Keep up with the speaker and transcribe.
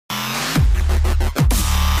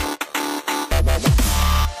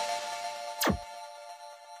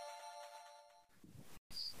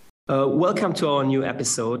Welcome to our new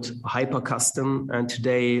episode, Hyper Custom, and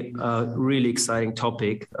today a really exciting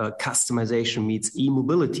topic, customization meets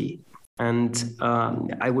e-mobility. And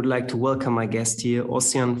I would like to welcome my guest here,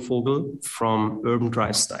 Ossian Vogel from Urban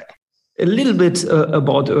Drive Style. A little bit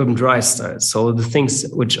about Urban Drive Style. So the things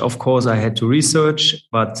which, of course, I had to research,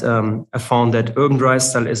 but I found that Urban Drive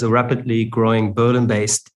Style is a rapidly growing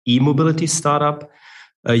Berlin-based e-mobility startup.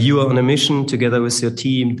 You are on a mission together with your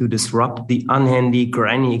team to disrupt the unhandy,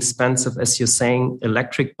 granny, expensive, as you're saying,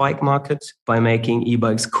 electric bike market by making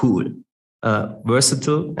e-bikes cool,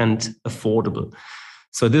 versatile, and affordable.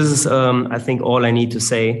 So this is, I think, all I need to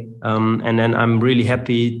say. And then I'm really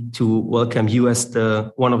happy to welcome you as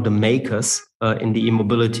one of the makers in the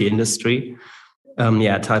e-mobility industry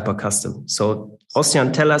at Hyper Custom. So,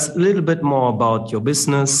 Ossian, tell us a little bit more about your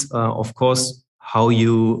business, of course, how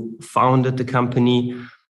you founded the company,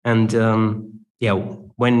 and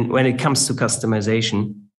when it comes to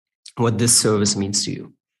customization, what this service means to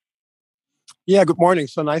you. Yeah, good morning.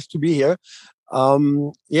 So nice to be here.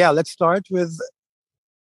 Let's start with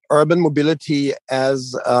urban mobility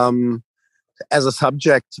as a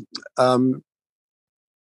subject.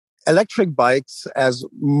 Electric bikes, as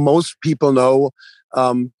most people know,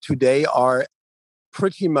 today are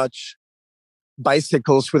pretty much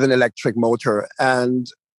bicycles with an electric motor. And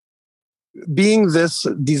being this,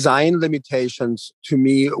 design limitations to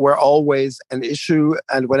me were always an issue.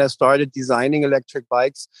 And when I started designing electric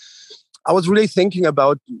bikes, I was really thinking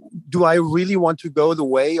about, do I really want to go the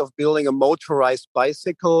way of building a motorized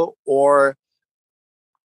bicycle, or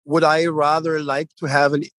would I rather like to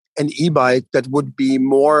have an e-bike that would be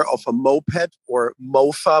more of a moped or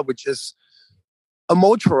mofa, which is a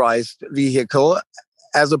motorized vehicle,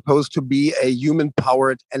 as opposed to be a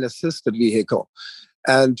human-powered and assisted vehicle.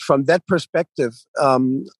 And from that perspective,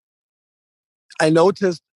 I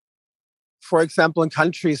noticed, for example, in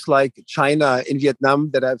countries like China, in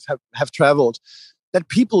Vietnam, that I have traveled, that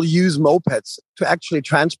people use mopeds to actually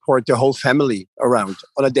transport their whole family around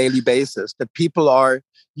on a daily basis, that people are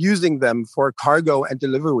using them for cargo and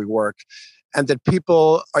delivery work, and that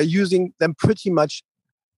people are using them pretty much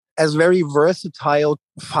as very versatile,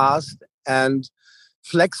 fast, and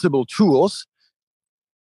flexible tools.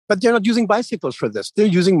 But they're not using bicycles for this. They're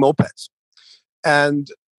using mopeds. And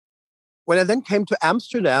when I then came to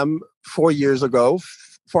Amsterdam 4.5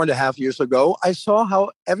 years ago, I saw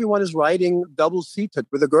how everyone is riding double-seated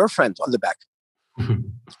with a girlfriend on the back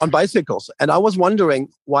on bicycles. And I was wondering,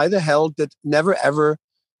 why the hell did never, ever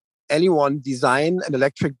anyone design an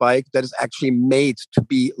electric bike that is actually made to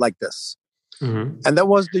be like this? Mm-hmm. And that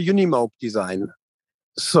was the Unimoke design.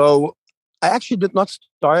 So I actually did not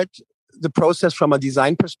start the process from a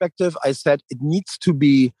design perspective. I said it needs to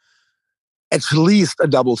be at least a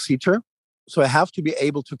double-seater. So I have to be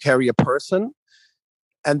able to carry a person.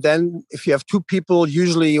 And then if you have two people,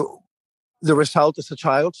 usually the result is a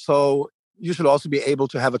child. So you should also be able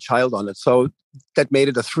to have a child on it. So that made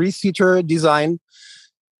it a 3-seater design.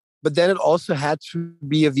 But then it also had to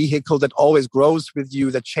be a vehicle that always grows with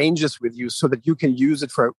you, that changes with you, so that you can use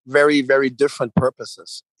it for very, very different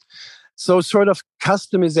purposes. So sort of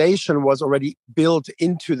customization was already built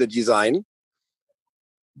into the design,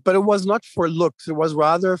 but it was not for looks. It was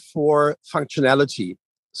rather for functionality.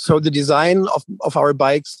 So the design of our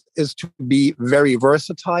bikes is to be very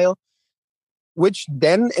versatile, which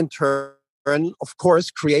then in turn, of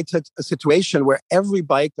course, created a situation where every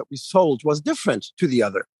bike that we sold was different to the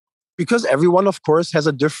other, because everyone, of course, has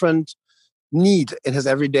a different need in his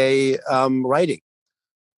everyday riding.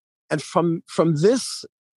 And from this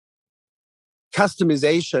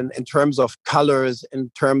customization in terms of colors, in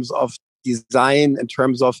terms of design, in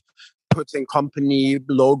terms of putting company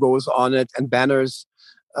logos on it and banners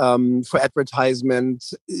for advertisement,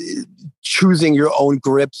 choosing your own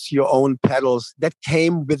grips, your own pedals, that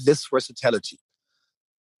came with this versatility.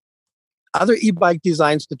 Other e-bike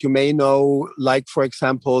designs that you may know, like, for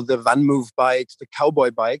example, the VanMoof bikes, the cowboy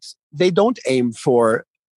bikes, they don't aim for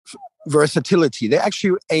versatility. They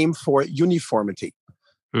actually aim for uniformity.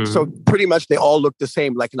 Mm-hmm. So pretty much they all look the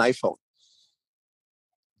same, like an iPhone.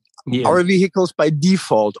 Yeah. Our vehicles by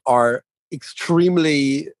default are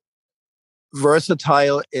extremely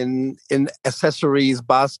versatile in accessories,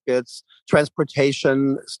 baskets,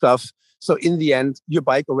 transportation stuff. So in the end, your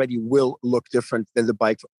bike already will look different than the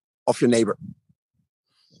bike of your neighbor.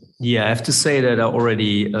 Yeah, I have to say that I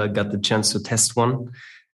already got the chance to test one.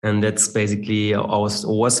 And that's basically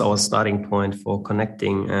was our starting point for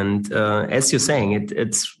connecting. And as you're saying,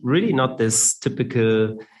 it's really not this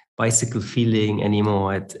typical bicycle feeling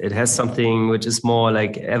anymore. It has something which is more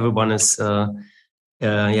like everyone is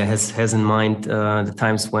has in mind the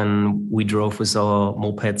times when we drove with our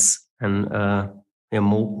mopeds and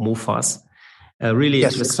Mofas. Really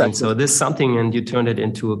Yes, interesting. exactly. So this is something, and you turned it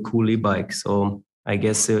into a cool e-bike. So I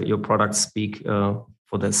guess your products speak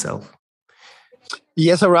for themselves.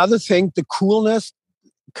 Yes, I rather think the coolness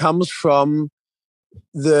comes from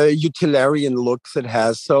the utilitarian looks it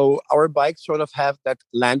has. So our bikes sort of have that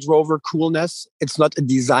Land Rover coolness. It's not a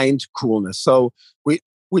designed coolness. So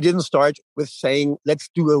we didn't start with saying, let's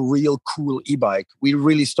do a real cool e-bike. We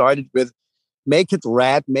really started with make it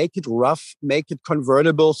rad, make it rough, make it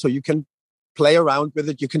convertible so you can play around with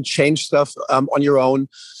it. You can change stuff on your own,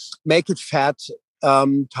 make it fat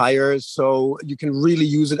tires so you can really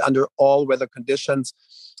use it under all weather conditions.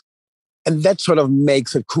 And that sort of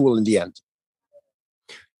makes it cool in the end.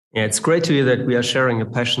 Yeah, it's great to hear that we are sharing a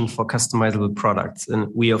passion for customizable products,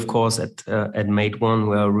 and we, of course, at Made One,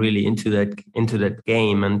 we are really into that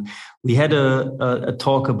game. And we had a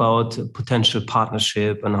talk about potential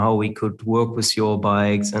partnership and how we could work with your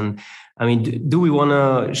bikes. And I mean, do we want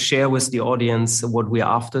to share with the audience what we're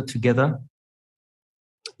after together?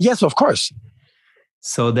 Yes, of course.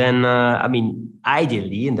 So then, I mean,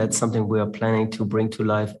 ideally, and that's something we are planning to bring to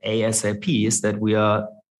life ASAP, is that we are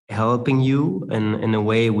helping you in a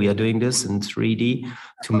way. We are doing this in 3D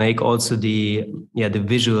to make also the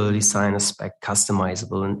visual design aspect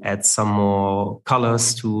customizable and add some more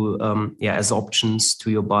colors to as options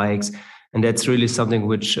to your bikes. And that's really something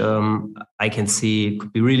which I can see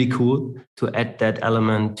could be really cool to add that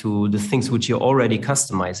element to the things which you're already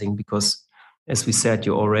customizing, because as we said,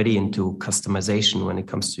 you're already into customization when it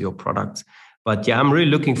comes to your products. But yeah, I'm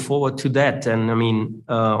really looking forward to that. And I mean,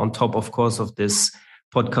 on top, of course, of this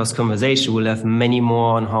podcast conversation, we'll have many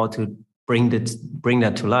more on how to bring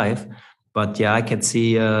that to life. But yeah, I can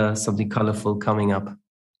see something colorful coming up.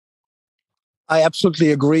 I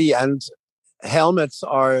absolutely agree. And helmets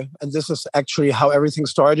are, and this is actually how everything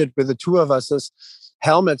started with the two of us, is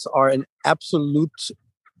helmets are an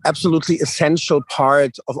absolutely essential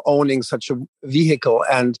part of owning such a vehicle.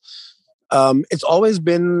 And it's always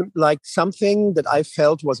been like something that I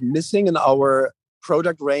felt was missing in our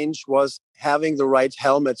product range, was having the right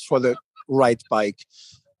helmets for the right bike.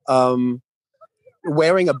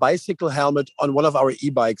 Wearing a bicycle helmet on one of our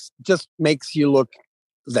e-bikes just makes you look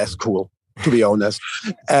less cool, to be honest.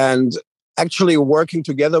 And actually working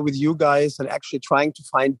together with you guys and actually trying to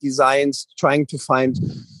find designs, trying to find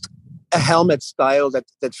a helmet style that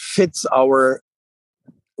fits our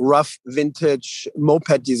rough vintage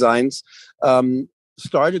moped designs,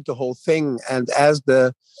 started the whole thing. And as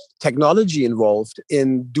the technology involved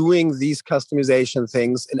in doing these customization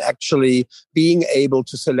things and actually being able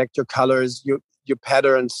to select your colors, your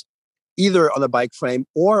patterns, either on a bike frame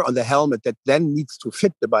or on the helmet that then needs to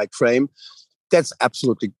fit the bike frame, that's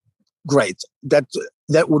absolutely great. That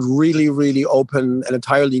would really, really open an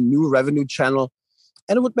entirely new revenue channel,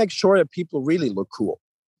 and it would make sure that people really look cool.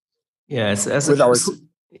 Yes,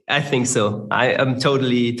 I think so. I am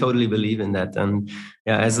totally believe in that. And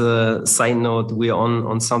yeah, as a side note, we're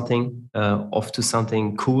on something, off to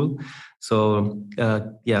something cool. So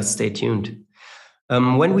stay tuned.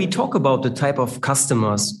 When we talk about the type of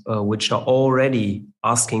customers which are already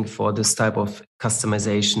asking for this type of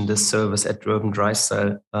customization, this service at Urban Drive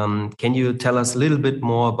Style, can you tell us a little bit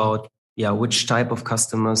more about which type of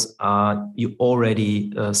customers are you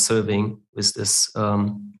already serving with this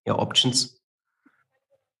options?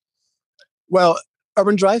 Well,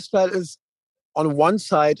 Urban Drive Style is on one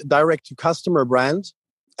side a direct-to-customer brand,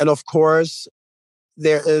 and of course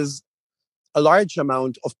there is a large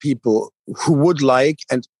amount of people who would like,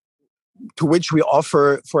 and to which we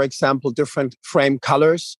offer, for example, different frame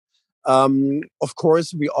colors. Of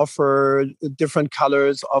course, we offer different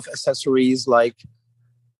colors of accessories like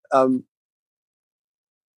it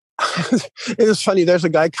is funny. There's a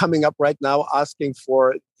guy coming up right now asking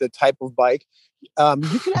for the type of bike.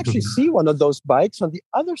 You can actually see one of those bikes on the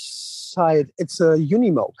other side. It's a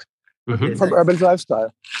Unimoke from Urban Drive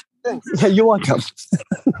Style. Thanks. Yeah, you're welcome.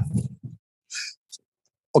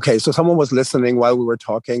 Okay, so someone was listening while we were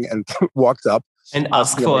talking and walked up and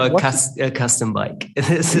asked for a custom bike.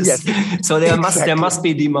 Yes, so there must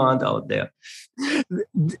be demand out there.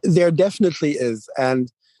 There definitely is,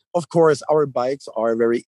 and of course, our bikes are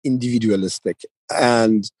very individualistic.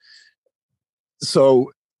 And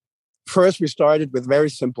so first we started with very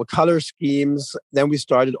simple color schemes. Then we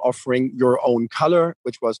started offering your own color,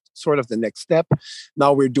 which was sort of the next step.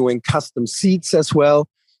 Now we're doing custom seats as well.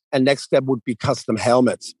 And next step would be custom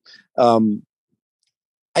helmets.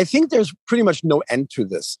 I think there's pretty much no end to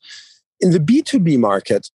this. In the B2B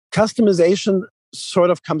market, customization sort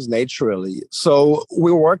of comes naturally. So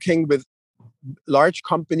we're working with large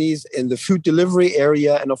companies in the food delivery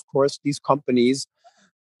area. And of course, these companies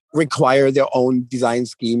require their own design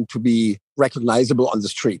scheme to be recognizable on the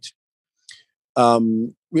street.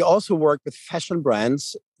 We also work with fashion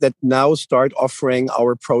brands that now start offering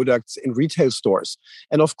our products in retail stores.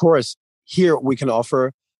 And of course, here we can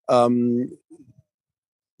offer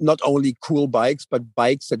not only cool bikes, but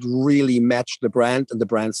bikes that really match the brand and the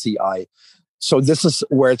brand CI. So this is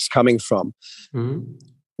where it's coming from. Mm-hmm.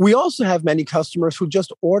 We also have many customers who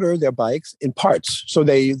just order their bikes in parts. So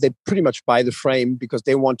they pretty much buy the frame because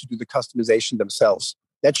they want to do the customization themselves.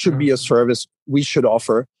 That should be a service we should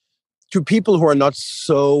offer to people who are not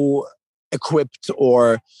so equipped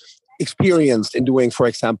or experienced in doing, for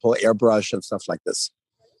example, airbrush and stuff like this.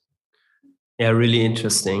 Yeah, really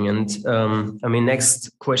interesting. And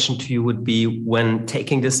next question to you would be, when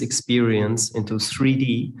taking this experience into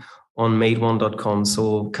 3D on madeone.com,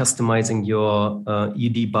 so customizing your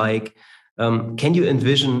UD bike, can you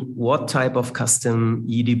envision what type of custom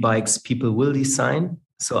UD bikes people will design?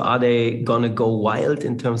 So are they going to go wild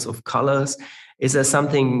in terms of colors? Is there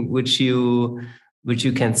something which you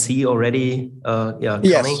can see already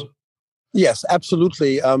coming? Yes,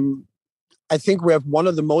 absolutely. I think we have one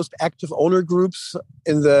of the most active owner groups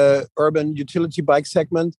in the urban utility bike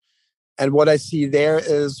segment. And what I see there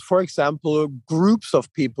is, for example, groups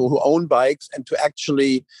of people who own bikes and who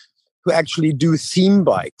actually do theme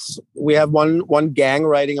bikes. We have one gang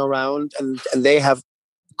riding around and they have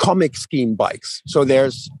comic scheme bikes. So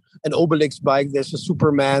there's an Obelix bike, there's a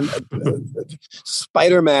Superman, a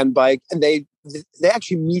Spider-Man bike, and they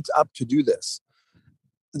actually meet up to do this.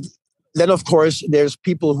 Then, of course, there's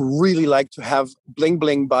people who really like to have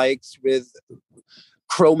bling-bling bikes with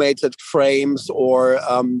chromated frames or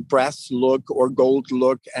brass look or gold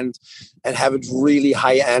look and have it really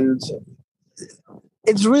high-end.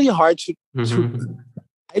 It's really hard to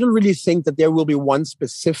I don't really think that there will be one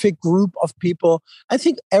specific group of people. I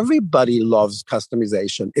think everybody loves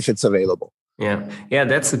customization if it's available. Yeah,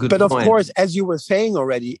 that's a good point. But of course, as you were saying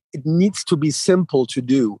already, it needs to be simple to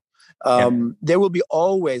do. There will be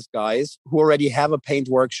always guys who already have a paint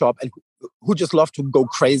workshop and who just love to go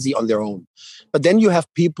crazy on their own. But then you have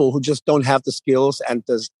people who just don't have the skills and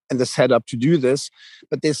the setup to do this,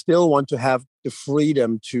 but they still want to have the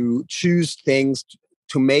freedom to choose things,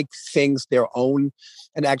 to make things their own,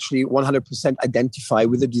 and actually 100% identify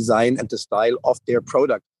with the design and the style of their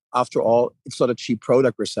product. After all, it's not a cheap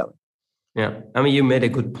product we're selling. Yeah, you made a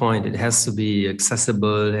good point. It has to be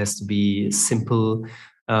accessible, it has to be simple.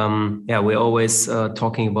 We're always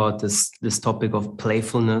talking about this topic of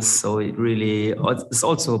playfulness. So it's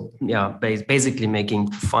also basically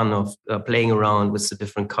making fun of playing around with the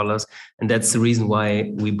different colors, and that's the reason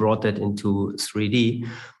why we brought that into 3D.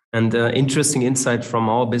 And interesting insight from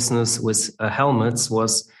our business with helmets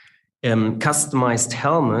was customized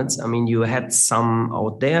helmets. You had some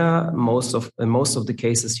out there. In most of the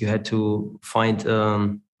cases, you had to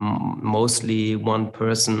find mostly one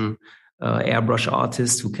person airbrush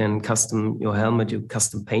artist who can custom your helmet. You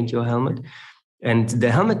custom paint your helmet, and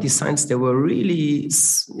the helmet designs they were really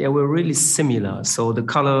similar. So the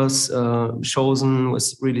colors chosen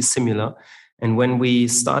was really similar. And when we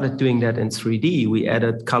started doing that in 3D, we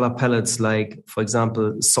added color palettes like, for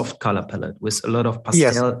example, soft color palette with a lot of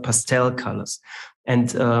pastel colors.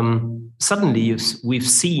 And suddenly we've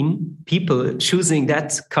seen people choosing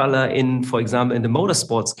that color in, for example, in the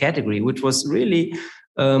motorsports category, which was really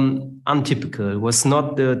untypical. It was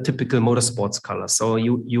not the typical motorsports color. So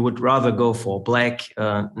you would rather go for black,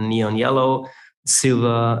 neon yellow,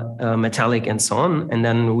 silver, metallic, and so on. And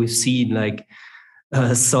then we've seen like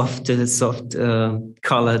soft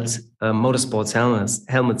colored motorsports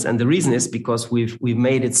helmets, and the reason is because we've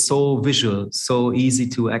made it so visual, so easy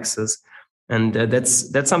to access, and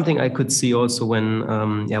that's something I could see also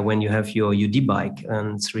when you have your UD bike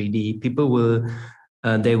and 3D. People will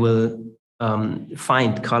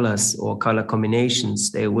find colors or color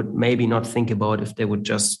combinations they would maybe not think about if they would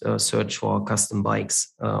just search for custom bikes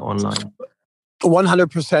online.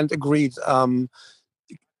 100% agreed.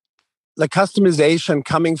 Like customization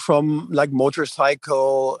coming from like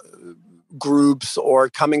motorcycle groups or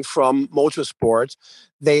coming from motorsport,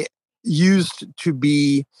 they used to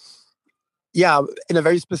be, in a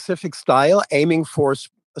very specific style, aiming for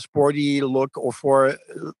a sporty look or for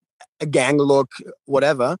a gang look,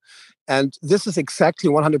 whatever. And this is exactly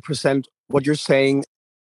 100% what you're saying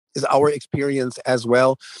is our experience as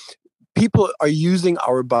well. People are using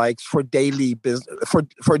our bikes for daily business,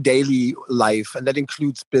 for daily life, and that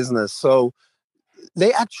includes business. So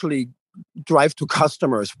they actually drive to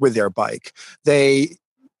customers with their bike. They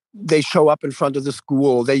they show up in front of the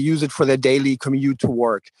school. They use it for their daily commute to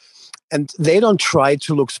work. And they don't try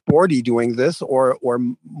to look sporty doing this or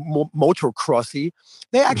motocrossy.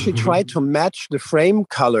 They actually try to match the frame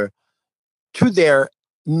color to their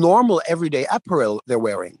normal everyday apparel they're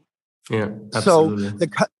wearing. Yeah, absolutely.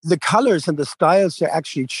 So the colors and the styles they're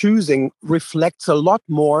actually choosing reflects a lot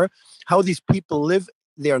more how these people live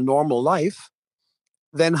their normal life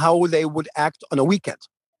than how they would act on a weekend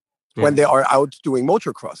when they are out doing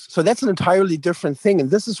motocross. So that's an entirely different thing. And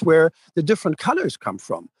this is where the different colors come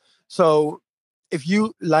from. So if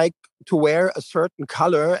you like to wear a certain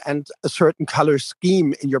color and a certain color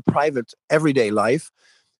scheme in your private everyday life,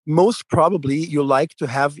 most probably you like to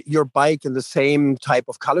have your bike in the same type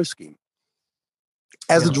of color scheme,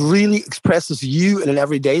 as it really expresses you in an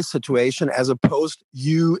everyday situation as opposed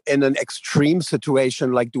you in an extreme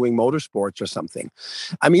situation like doing motorsports or something.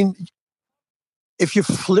 I mean, if you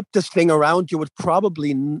flip this thing around, you would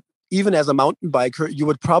probably, even as a mountain biker, you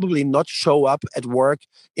would probably not show up at work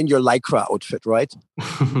in your Lycra outfit, right?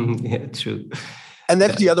 Yeah, true. And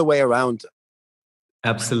that's the other way around.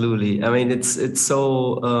 Absolutely. I mean, it's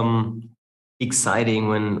so exciting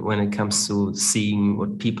when it comes to seeing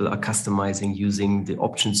what people are customizing using the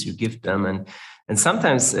options you give them, and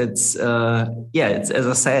sometimes it's as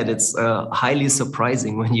I said, it's highly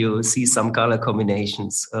surprising when you see some color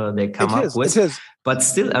combinations they come up with. It is. But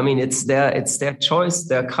still, I mean, it's their choice,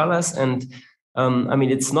 their colors, and I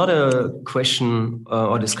mean, it's not a question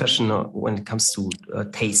or discussion when it comes to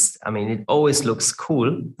taste. I mean, it always looks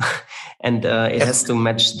cool, and it has to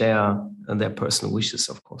match their personal wishes,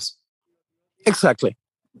 of course. Exactly.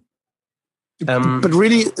 But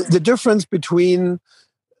really, the difference between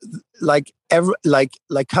like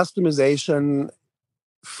customization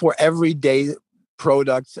for everyday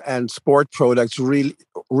products and sport products really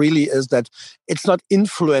is that it's not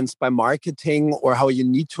influenced by marketing or how you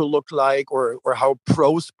need to look like or how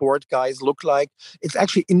pro sport guys look like. It's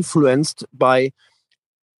actually influenced by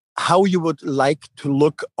how you would like to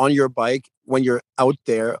look on your bike when you're out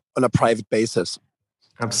there on a private basis.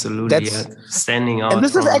 Absolutely, standing out. And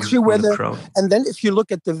this is actually where the crowd. And then if you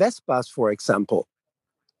look at the Vespas, for example,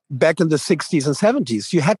 back in the 60s and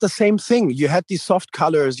 70s, you had the same thing. You had these soft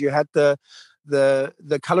colors, you had the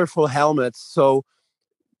colorful helmets. So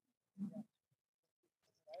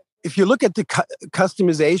if you look at the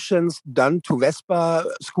customizations done to Vespa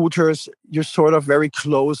scooters, you're sort of very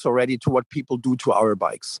close already to what people do to our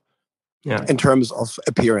bikes in terms of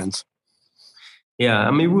appearance. Yeah,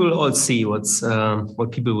 I mean, we'll all see what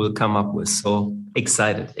people will come up with. So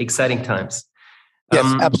exciting times. Yes,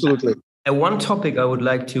 absolutely. One topic I would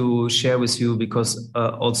like to share with you because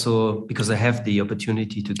I have the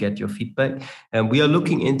opportunity to get your feedback, and we are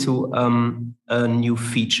looking into a new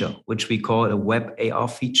feature which we call a web AR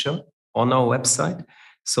feature on our website.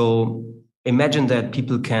 So imagine that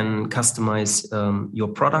people can customize your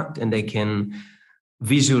product and they can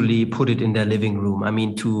visually put it in their living room. I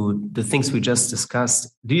mean, to the things we just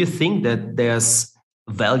discussed, do you think that there's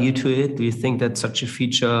value to it? Do you think that such a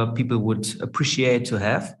feature people would appreciate to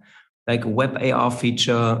have? Like a web AR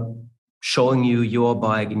feature showing you your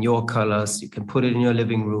bike in your colors. You can put it in your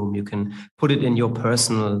living room. You can put it in your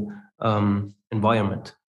personal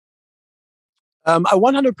environment. I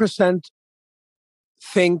 100%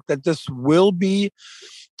 think that this will be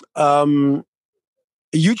a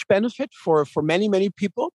huge benefit for many, many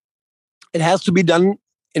people. It has to be done,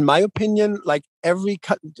 in my opinion, like every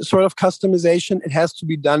sort of customization, it has to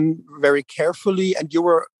be done very carefully. And you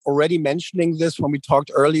were already mentioning this when we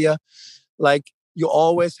talked earlier. Like you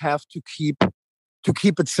always have to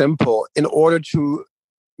keep it simple in order to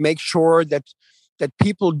make sure that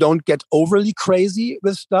people don't get overly crazy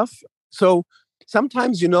with stuff. So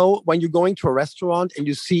sometimes, when you're going to a restaurant and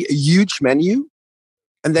you see a huge menu,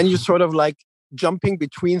 and then you sort of like jumping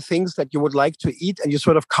between things that you would like to eat, and you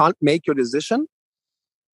sort of can't make your decision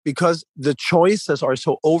because the choices are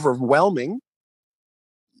so overwhelming,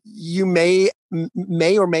 you may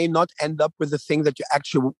or may not end up with the thing that you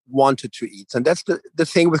actually wanted to eat. And that's the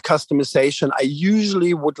thing with customization. I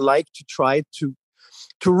usually would like to try to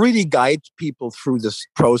really guide people through this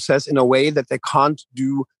process in a way that they can't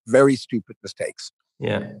do very stupid mistakes.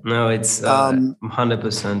 Yeah, no, it's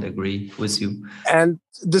 100% agree with you. And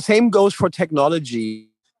the same goes for technology.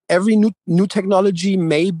 Every new technology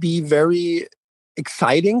may be very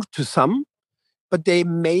exciting to some, but they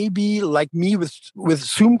may be like me with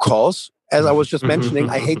Zoom calls. As I was just mentioning,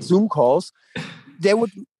 I hate Zoom calls. They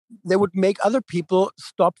would make other people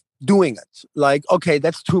stop doing it. Like, okay,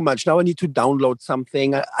 that's too much. Now I need to download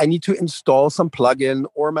something. I need to install some plugin,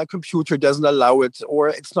 or my computer doesn't allow it, or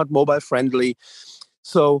it's not mobile friendly.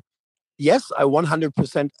 So yes, I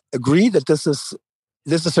 100% agree that this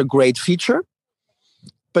is a great feature,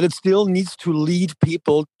 but it still needs to lead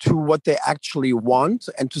people to what they actually want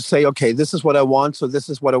and to say, okay, this is what I want, so this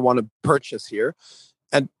is what I want to purchase here.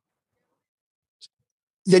 And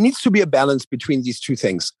there needs to be a balance between these two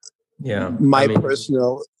things. Yeah. My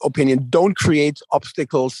personal opinion, don't create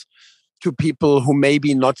obstacles to people who may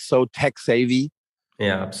be not so tech savvy.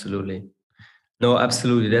 Yeah, absolutely. No,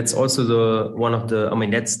 absolutely. That's also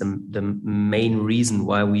that's the main reason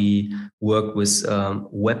why we work with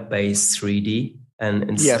web-based 3D. And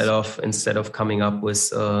instead of coming up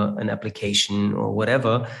with an application or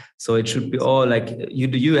whatever, so it should be all like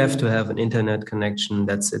you have to have an internet connection.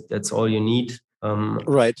 That's it. That's all you need.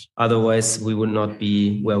 Right. Otherwise, we would not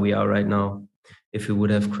be where we are right now if we would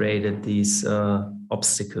have created these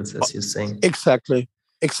obstacles, as you're saying. Exactly.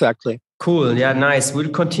 Cool. Yeah, nice.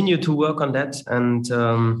 We'll continue to work on that, and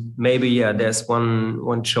maybe there's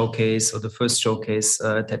one showcase or the first showcase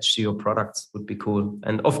attached to your products would be cool.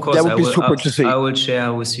 And of course, that would be super to see. I will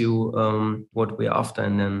share with you what we're after,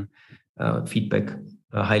 and then feedback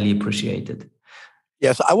highly appreciated.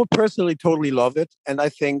 Yes, I would personally totally love it, and I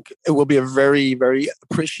think it will be a very, very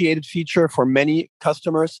appreciated feature for many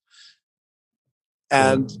customers.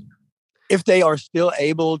 And if they are still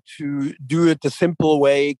able to do it the simple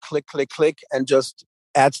way, click, and just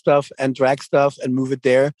add stuff and drag stuff and move it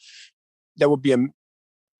there, that would be a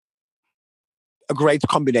great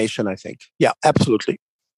combination, I think. Yeah, absolutely.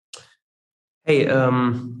 Hey,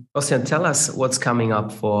 Ossian, tell us what's coming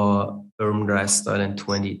up for Urban Lifestyle in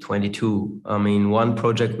 2022. I mean, one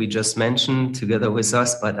project we just mentioned together with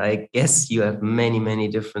us, but I guess you have many, many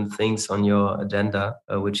different things on your agenda,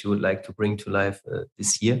 which you would like to bring to life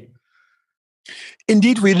this year.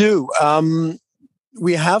 Indeed, we do.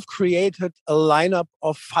 We have created a lineup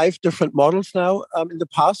of 5 different models now in the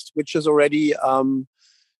past, which is already a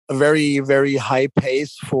very, very high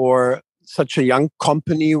pace for such a young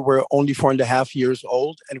company. We're only 4.5 years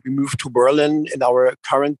old, and we moved to Berlin in our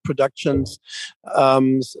current production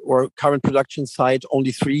site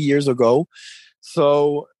only 3 years ago.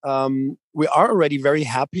 So we are already very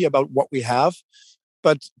happy about what we have.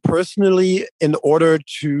 But personally, in order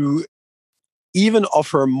to even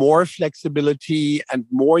offer more flexibility and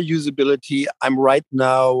more usability, I'm right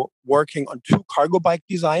now working on 2 cargo bike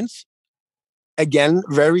designs. Again,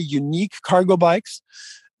 very unique cargo bikes,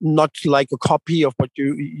 not like a copy of what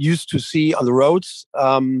you used to see on the roads.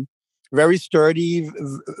 Very sturdy,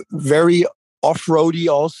 very off-roady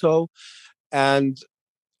also. And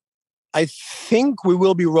I think we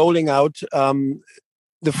will be rolling out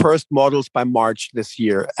the first models by March this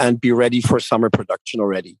year and be ready for summer production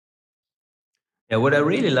already. Yeah, what I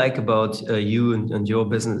really like about you and your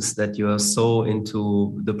business is that you are so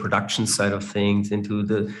into the production side of things, into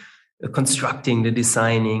the constructing, the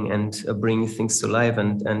designing, and bringing things to life.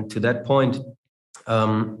 And to that point,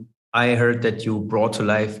 I heard that you brought to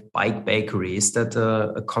life Bike Bakery. Is that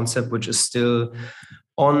a concept which is still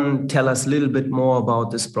on? Tell us a little bit more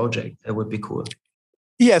about this project. That would be cool.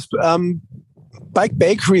 Yes. Bike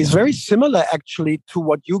Bakery is very similar actually to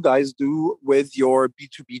what you guys do with your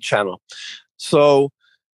B2B channel. So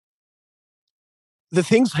the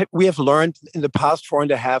things we have learned in the past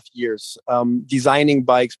 4.5 years, designing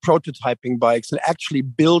bikes, prototyping bikes, and actually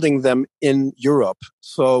building them in Europe.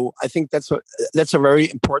 So I think that's a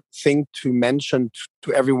very important thing to mention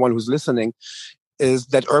to everyone who's listening, is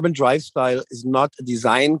that Urban Lifestyle is not a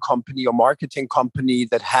design company or marketing company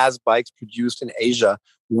that has bikes produced in Asia.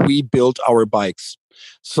 We built our bikes.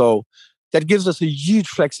 So that gives us a huge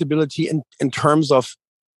flexibility in terms of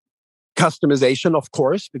customization, of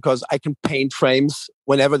course, because I can paint frames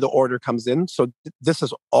whenever the order comes in. So this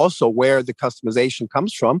is also where the customization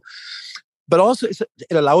comes from. But also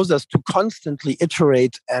it allows us to constantly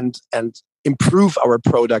iterate and improve our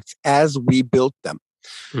products as we build them.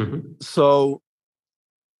 Mm-hmm. So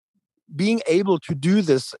being able to do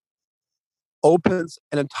this opens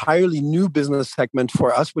an entirely new business segment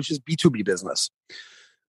for us, which is B2B business.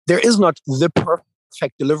 There is not the perfect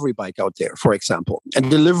delivery bike out there, for example, and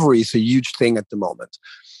delivery is a huge thing at the moment.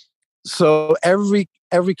 So every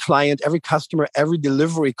client, every customer, every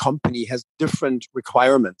delivery company has different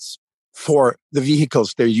requirements for the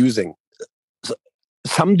vehicles they're using.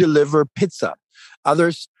 Some deliver pizza,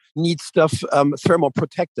 others need stuff thermal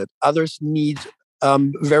protected, others need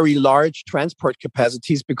very large transport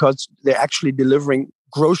capacities because they're actually delivering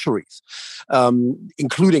groceries,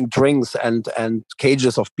 including drinks and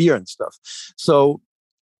cages of beer and stuff. So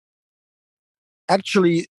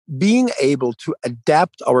actually being able to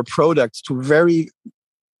adapt our products to very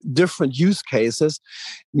different use cases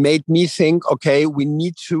made me think, okay, we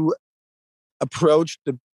need to approach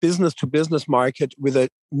the business-to-business market with a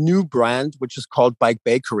new brand, which is called Bike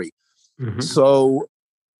Bakery. Mm-hmm. So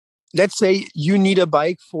let's say you need a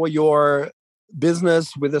bike for your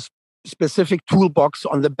business with a specific toolbox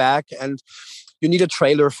on the back, and you need a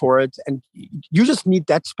trailer for it, and you just need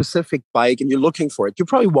that specific bike and you're looking for it. You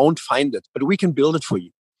probably won't find it, but we can build it for you.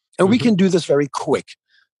 And we can do this very quick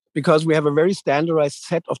because we have a very standardized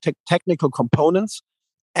set of technical components,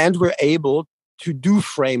 and we're able to do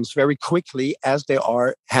frames very quickly as they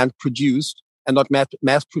are hand-produced and not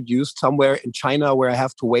mass-produced somewhere in China where I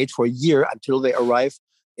have to wait for a year until they arrive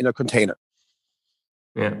in a container.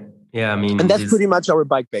 Yeah. I mean, and that's pretty much our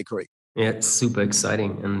Bike Bakery. Yeah, it's super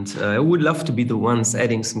exciting, and I would love to be the ones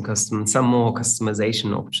adding some more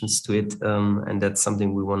customization options to it, and that's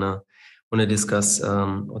something we wanna discuss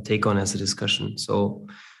or take on as a discussion. So,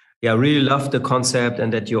 yeah, I really love the concept,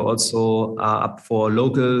 and that you also are up for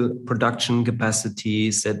local production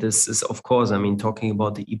capacities. That this is, of course, I mean, talking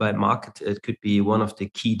about the e-bike market, it could be one of the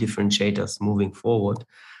key differentiators moving forward.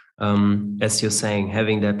 As you're saying,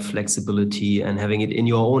 having that flexibility and having it in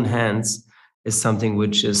your own hands is something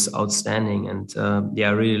which is outstanding. And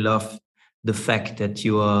I really love the fact that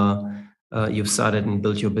you've started and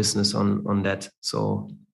built your business on that. So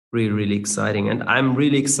really, really exciting. And I'm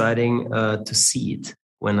really excited to see it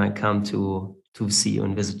when I come to see you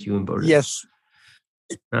and visit you in Berlin. Yes.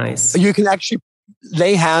 Nice. You can actually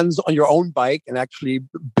lay hands on your own bike and actually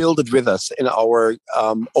build it with us in our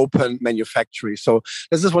open manufactory. So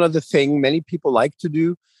this is one of the things many people like to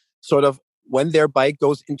do, sort of when their bike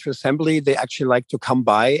goes into assembly, they actually like to come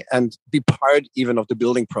by and be part even of the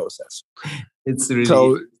building process. It's really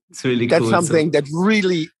cool. That's something that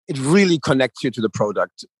really connects you to the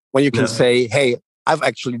product when you can say, "Hey, I've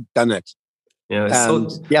actually done it."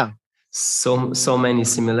 Yeah. So many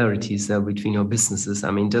similarities between your businesses.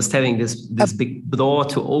 I mean, just having this big door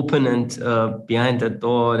to open, and behind that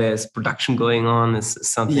door there's production going on is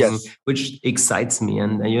something which excites me.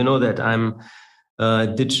 And you know that I'm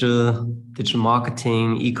digital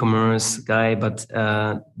marketing, e-commerce guy, but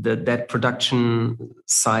that production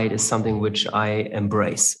side is something which I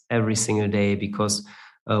embrace every single day, because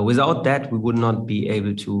without that we would not be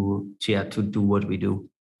able to do what we do.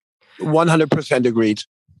 100% agreed.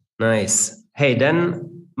 Nice. Hey,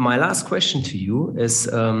 then my last question to you is,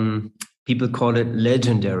 people call it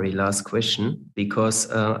legendary last question, because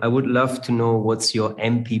I would love to know what's your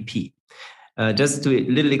MPP. Just do a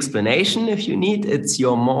little explanation if you need. It's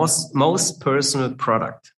your most personal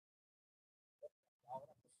product.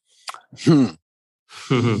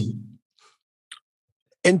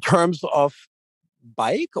 In terms of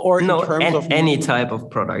bike, or in terms of any type of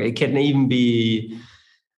product? It can even be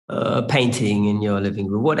painting in your living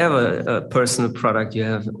room, whatever personal product you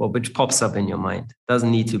have or which pops up in your mind.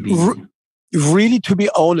 Doesn't need to be. Really, to be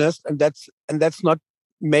honest, and that's not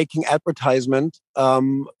making advertisement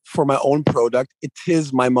for my own product, it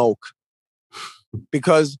is my Moke.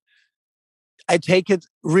 Because I take it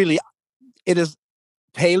really, it is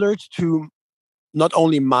tailored to not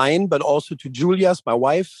only mine, but also to Julia's, my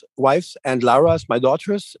wife's, and Lara's, my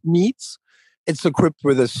daughter's needs. It's equipped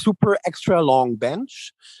with a super extra long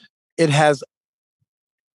bench. It has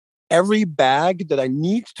every bag that I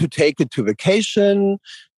need to take it to vacation.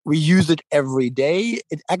 We use it every day.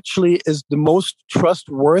 It actually is the most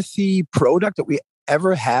trustworthy product that we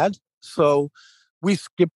ever had. So we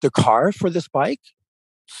skipped the car for this bike.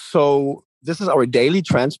 So this is our daily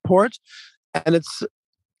transport. And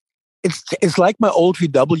it's like my old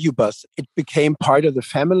VW bus. It became part of the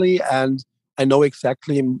family, and I know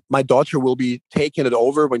exactly my daughter will be taking it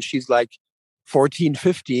over when she's like 14,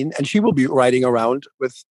 15, and she will be riding around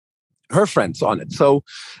with her friends on it. So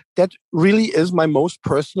that really is my most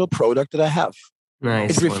personal product that I have.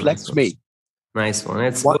 Nice. It reflects me. Nice one.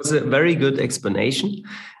 It was a very good explanation.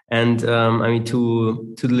 And I mean,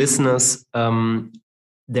 to the listeners,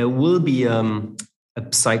 there will be a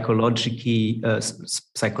psychological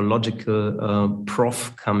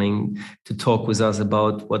prof coming to talk with us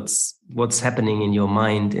about what's happening in your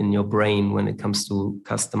mind, in your brain when it comes to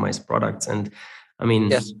customized products. And I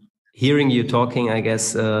mean, hearing you talking, I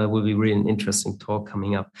guess, will be really an interesting talk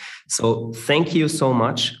coming up. So thank you so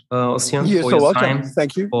much, Ossian, for your time.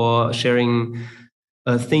 Thank you for sharing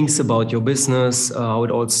things about your business, how it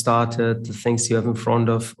all started, the things you have in front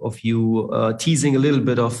of you, teasing a little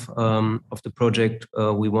bit of the project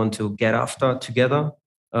we want to get after together.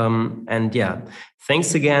 And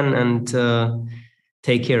thanks again, and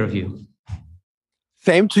take care of you.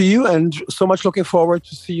 Same to you, and so much looking forward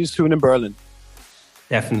to see you soon in Berlin.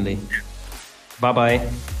 Definitely. Bye-bye.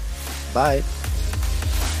 Bye.